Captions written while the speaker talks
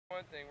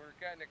one thing, we were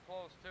cutting it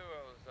close too.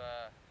 It was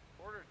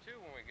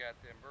 1:45 when we got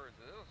them birds.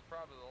 This was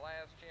probably the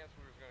last chance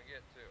we was going to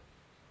get to.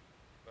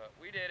 But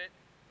we did it,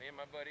 me and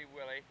my buddy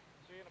Willie.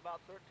 See you in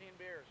about 13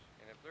 beers.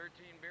 And in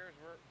 13 beers,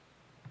 we're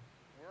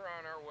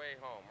on our way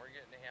home. We're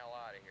getting the hell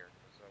out of here.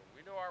 So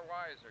we know our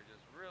wives are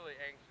just really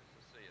anxious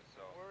to see us.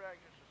 So we're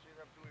anxious to see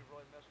them too. We've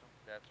really missed them.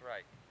 That's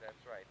right.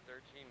 That's right.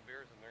 13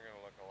 beers and they're going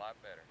to look a lot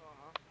better.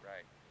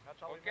 Right. That's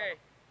how okay.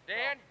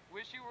 Dan,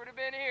 wish you would have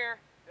been here.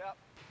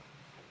 Yep.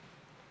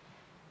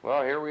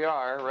 Well, here we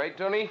are, right,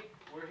 Tony?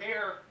 We're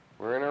here.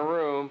 We're in a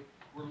room.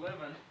 We're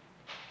living.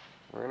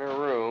 We're in a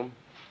room.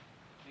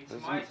 Needs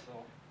some ice,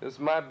 though. This is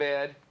my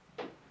bed.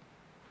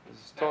 This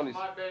is Tony's.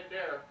 That's my bed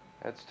there.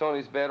 That's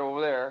Tony's bed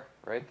over there,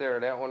 right there.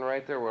 That one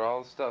right there, where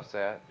all the stuff's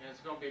at. And it's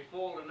gonna be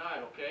full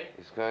tonight, okay?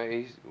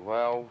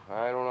 Well,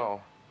 I don't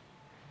know.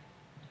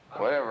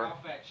 Whatever. I don't know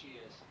how fat she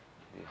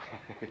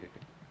is.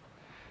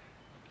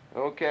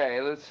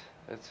 Okay, let's.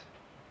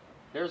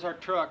 There's our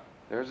truck.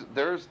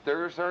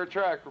 There's our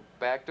truck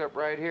backed up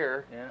right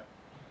here. Yeah.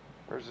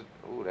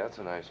 Ooh, that's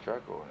a nice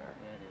truck over there.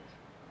 Yeah,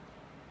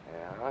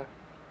 it is. Yeah.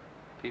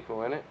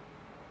 People in it.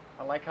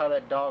 I like how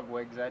that dog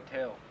wags that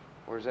tail.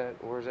 Where's that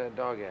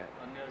dog at?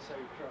 On the other side of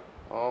your truck.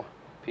 Oh,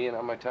 peeing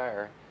on my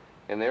tire.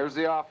 And there's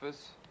the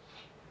office.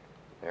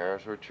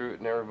 There's where Truett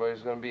and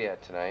everybody's going to be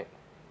at tonight.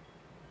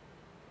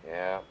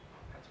 Yeah.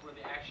 That's where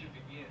the action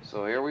begins.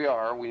 So here we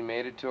are. We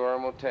made it to our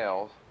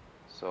motel.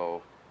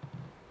 So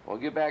we'll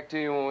get back to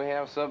you when we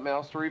have something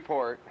else to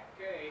report.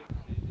 Okay.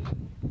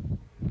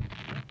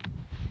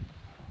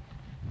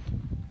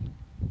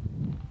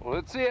 Well,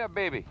 let's see that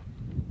baby.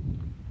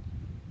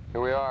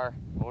 Here we are.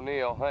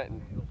 O'Neill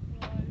hunting.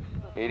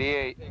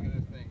 88. Taking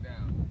this thing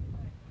down.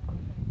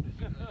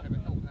 Have a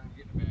hell time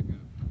getting it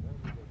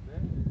back up.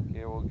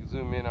 Okay, we'll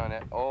zoom in on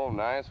that. Oh,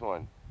 nice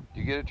one. Did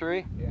you get a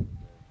tree? Yeah.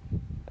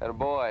 That a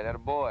boy. That a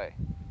boy.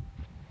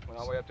 Went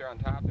all the way up there on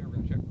top there. We're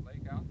going to check the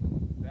lake out.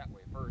 That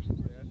way first.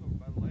 Yeah, so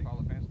by the lake.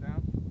 Follow the fence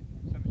down.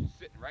 Somebody's just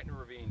sitting right in the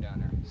ravine down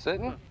there.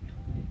 Sitting?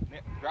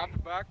 Dropped the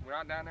buck, went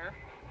out down there.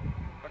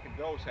 Fucking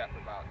doe sat for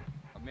about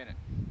a minute.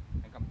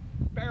 And come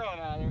barreling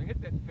out of there,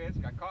 hit that fence,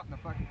 got caught in the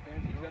fucking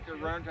fence. He was up there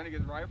running, trying to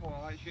get his rifle and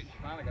all that shit. She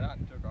finally got out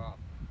and took off.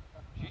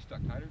 She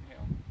stuck tighter than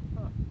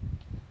hell.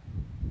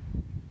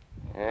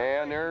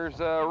 And there's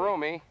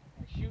Romy.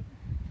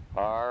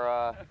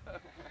 Our,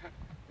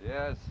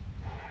 Yes,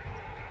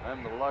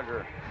 I'm the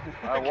lugger.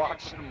 I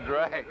watched him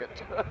drag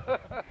it.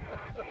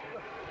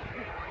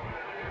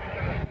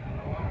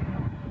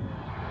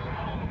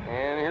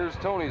 And here's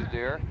Tony's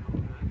deer.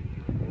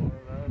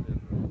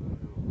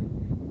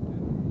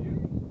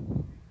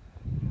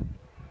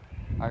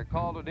 I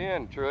called it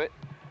in, Truett.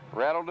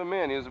 Rattled him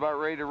in. He was about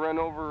ready to run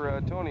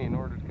over Tony in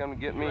order to come and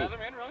get me. You rattled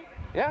him in, really?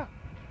 Yeah.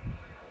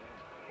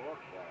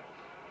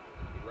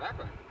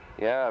 Rattling.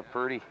 Yeah,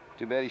 pretty.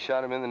 Too bad he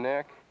shot him in the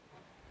neck.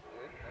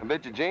 I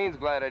bet you Jane's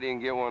glad I didn't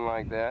get one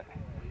like that.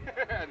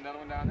 Another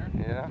one down there?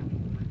 Yeah.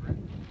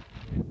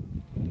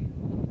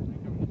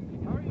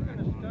 How are you going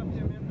to stuff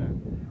him in there?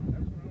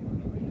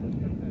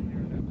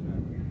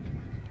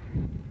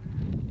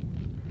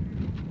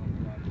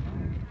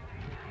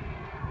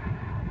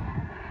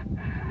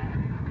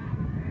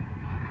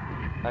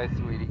 Hi,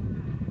 sweetie.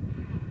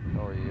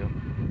 How are you?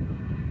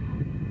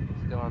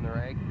 Still on the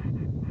rag?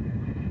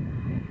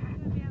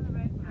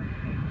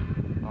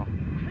 Oh.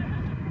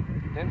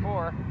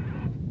 10-4.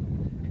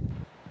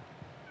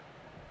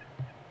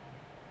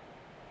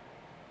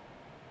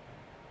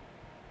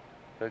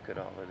 Look at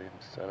all of them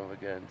son of a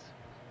guns.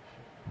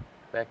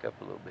 Back up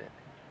a little bit.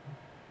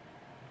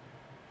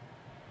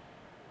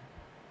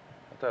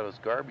 I thought it was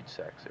garbage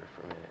sacks there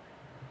for a minute.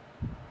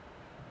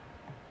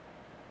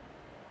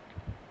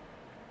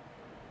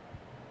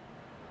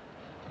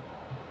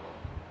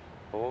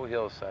 Whole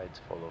hillside's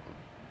full of them.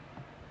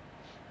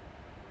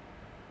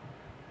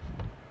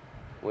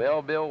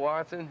 Well, Bill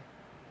Watson,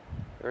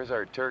 there's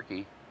our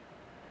turkey.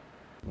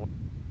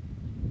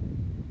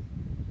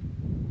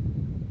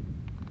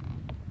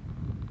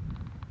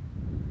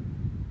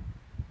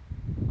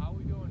 How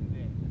we doing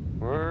today?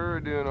 We're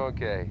doing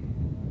okay.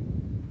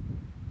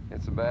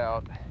 It's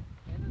about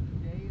End of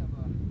the day of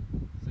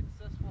a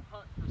successful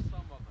hunt for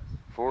some of us.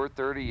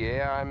 4:30.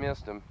 Yeah, I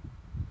missed him.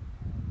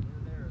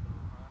 They're there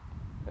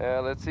though,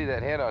 huh? Let's see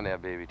that head on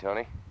that baby,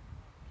 Tony.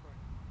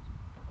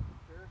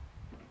 Sure.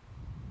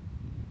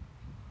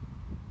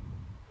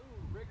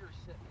 Ooh, rigger's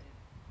sitting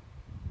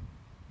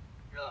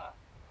in. Ugh.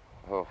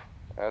 Oh,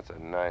 that's a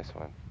nice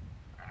one.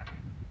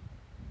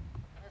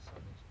 This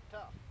one is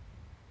tough.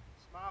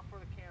 Smile for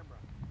the camera.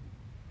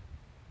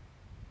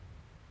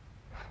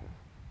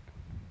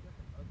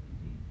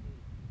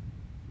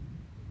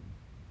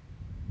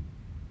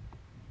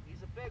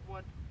 He's a big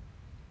one.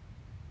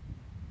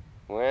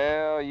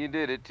 Well, you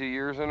did it 2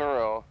 years in a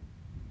row.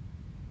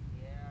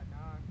 Yeah,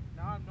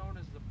 now I'm known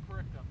as the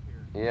prick up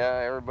here.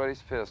 Yeah,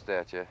 everybody's pissed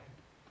at you.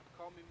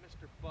 Call me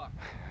Mr. Buck.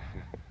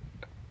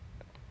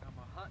 I'm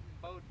a hunting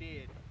bow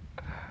dead.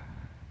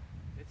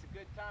 It's a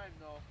good time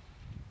though.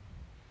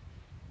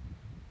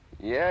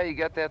 Yeah, you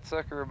got that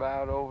sucker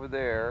about over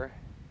there.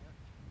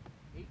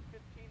 8:15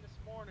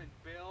 morning,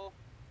 Bill.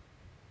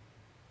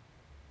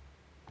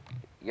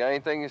 You got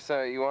anything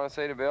you want to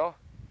say to Bill?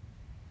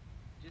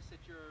 Just that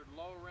you're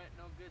low rent,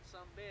 no good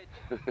son bitch.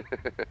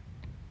 But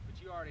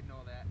you already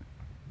know that.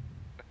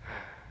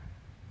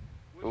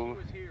 Wish Ooh. he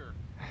was here.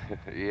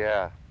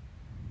 Yeah.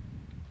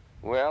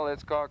 Well,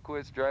 let's call it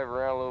quits, drive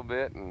around a little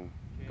bit, and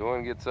Okay. go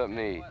and get something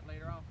Tell to you eat. what,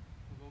 later on,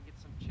 we'll go get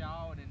some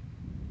chow and then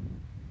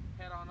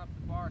head on up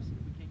the bar, see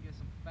if we can get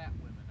some fat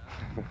women,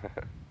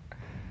 huh?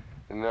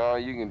 No,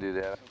 you can do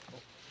that.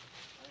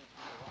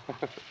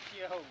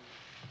 Yo.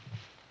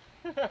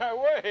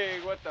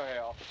 Wait, what the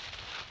hell?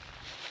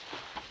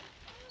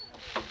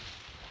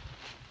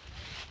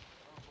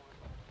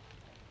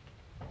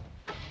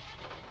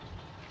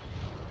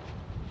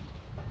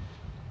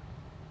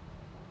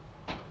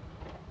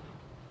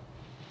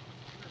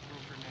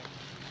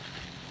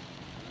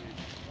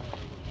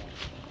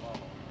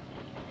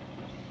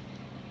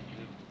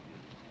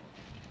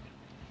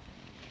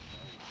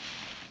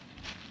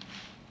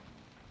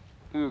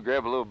 Ooh,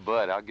 grab a little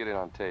bud. I'll get it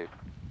on tape.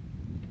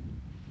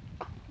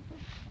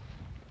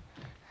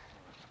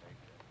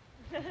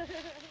 I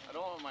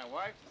don't want my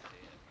wife to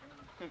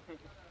see it.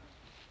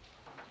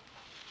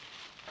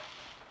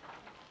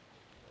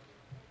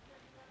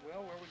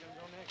 Well, where are we gonna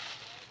go next?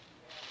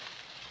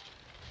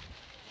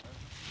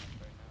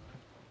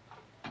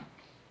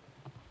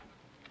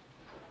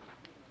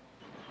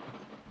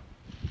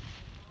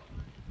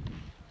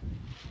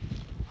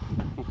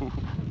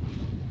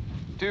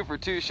 Two for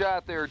two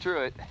shot there,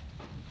 Truett.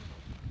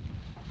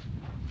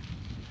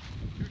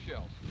 2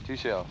 shells. 2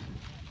 shells.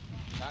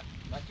 Not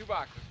 2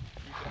 boxes.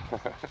 2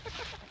 shells.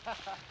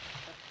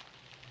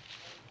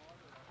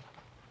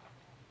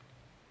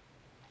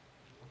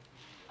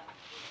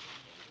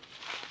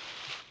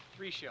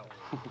 3 shells.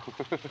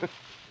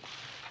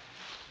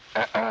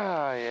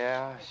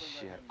 Yeah,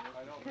 shit.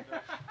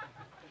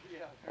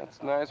 That's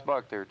a nice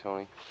buck there,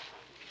 Tony.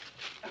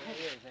 It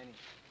is, ain't it?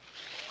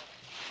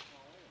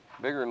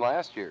 Bigger than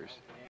last year's.